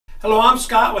Hello, I'm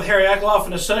Scott with Harry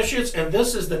Eklof Associates, and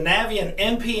this is the Navien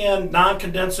NPN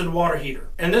Non-Condensing water heater.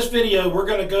 In this video, we're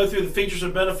going to go through the features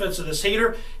and benefits of this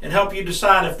heater and help you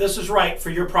decide if this is right for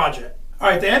your project.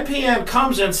 Alright, the NPN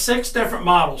comes in 6 different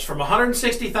models from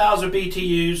 160,000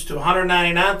 BTUs to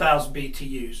 199,000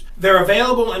 BTUs. They're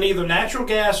available in either natural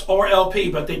gas or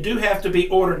LP, but they do have to be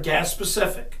ordered gas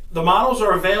specific. The models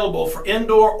are available for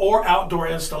indoor or outdoor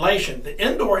installation. The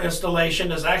indoor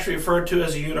installation is actually referred to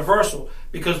as a universal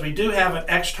because we do have an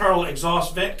external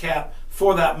exhaust vent cap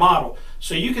for that model.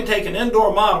 So you can take an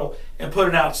indoor model and put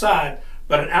it outside,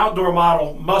 but an outdoor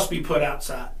model must be put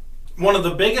outside. One of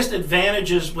the biggest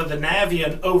advantages with the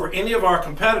Navien over any of our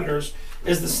competitors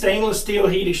is the stainless steel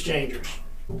heat exchangers.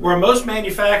 Where most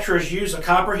manufacturers use a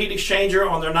copper heat exchanger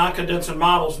on their non-condensing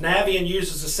models, Navien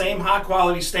uses the same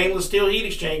high-quality stainless steel heat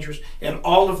exchangers in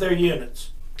all of their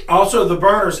units. Also, the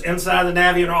burners inside the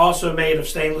Navien are also made of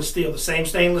stainless steel, the same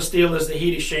stainless steel as the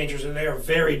heat exchangers, and they are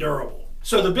very durable.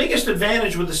 So the biggest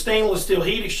advantage with the stainless steel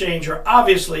heat exchanger,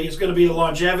 obviously, is going to be the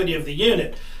longevity of the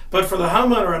unit. But for the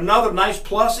homeowner, another nice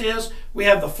plus is we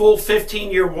have the full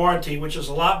 15-year warranty, which is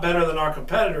a lot better than our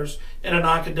competitors in a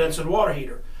non-condensing water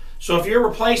heater. So if you're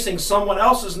replacing someone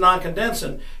else's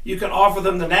non-condensing, you can offer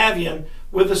them the Navien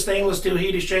with the stainless steel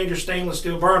heat exchanger, stainless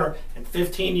steel burner, and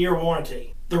 15-year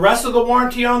warranty. The rest of the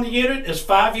warranty on the unit is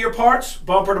 5-year parts,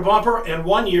 bumper to bumper, and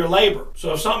 1-year labor.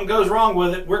 So if something goes wrong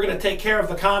with it, we're going to take care of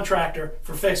the contractor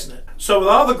for fixing it. So with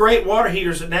all the great water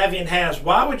heaters that Navien has,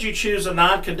 why would you choose a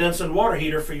non-condensing water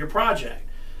heater for your project?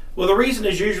 Well, the reason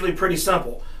is usually pretty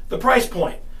simple. The price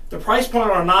point. The price point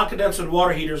on a non-condensing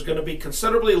water heater is going to be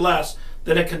considerably less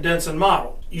than a condensing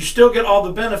model. You still get all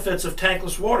the benefits of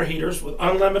tankless water heaters with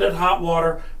unlimited hot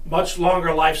water, much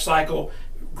longer life cycle,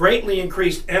 greatly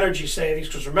increased energy savings,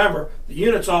 because remember, the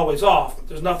unit's always off.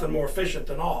 There's nothing more efficient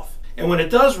than off. And when it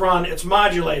does run, it's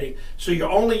modulating, so you're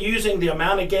only using the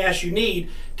amount of gas you need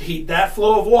to heat that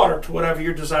flow of water to whatever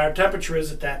your desired temperature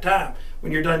is at that time.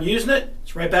 When you're done using it,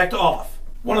 it's right back to off.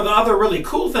 One of the other really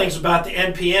cool things about the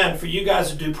NPN for you guys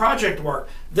to do project work,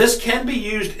 this can be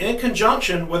used in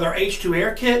conjunction with our H2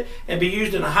 Air kit and be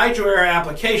used in a hydro air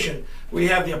application. We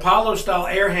have the Apollo style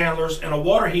air handlers and a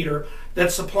water heater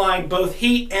that's supplying both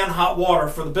heat and hot water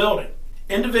for the building.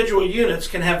 Individual units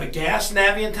can have a gas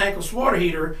Navien tankless water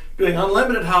heater doing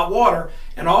unlimited hot water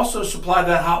and also supply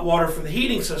that hot water for the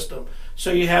heating system.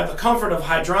 So you have the comfort of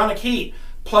hydronic heat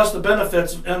plus the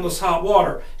benefits of endless hot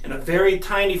water in a very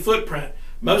tiny footprint.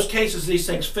 Most cases these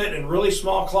things fit in really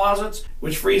small closets,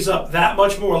 which frees up that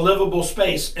much more livable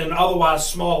space in otherwise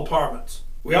small apartments.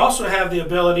 We also have the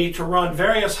ability to run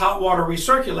various hot water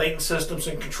recirculating systems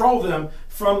and control them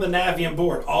from the Navien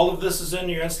board. All of this is in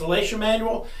your installation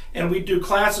manual, and we do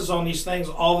classes on these things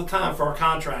all the time for our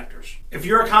contractors. If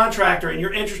you're a contractor and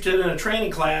you're interested in a training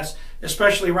class,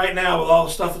 especially right now with all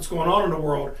the stuff that's going on in the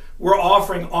world, we're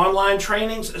offering online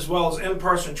trainings as well as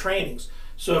in-person trainings.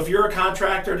 So if you're a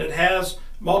contractor that has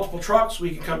multiple trucks,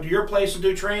 we can come to your place and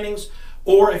do trainings,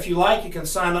 or if you like, you can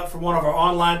sign up for one of our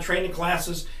online training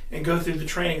classes and go through the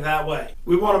training that way.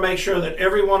 We want to make sure that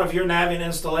every one of your Navien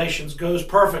installations goes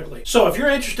perfectly. So if you're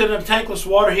interested in a tankless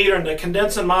water heater and the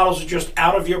condensing models are just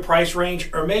out of your price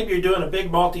range, or maybe you're doing a big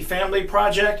multi-family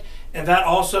project and that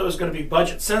also is going to be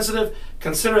budget sensitive,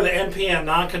 consider the NPN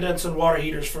non-condensing water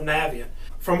heaters from Navien.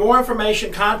 For more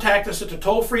information, contact us at the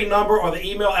toll-free number or the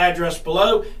email address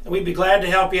below, and we'd be glad to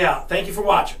help you out. Thank you for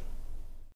watching.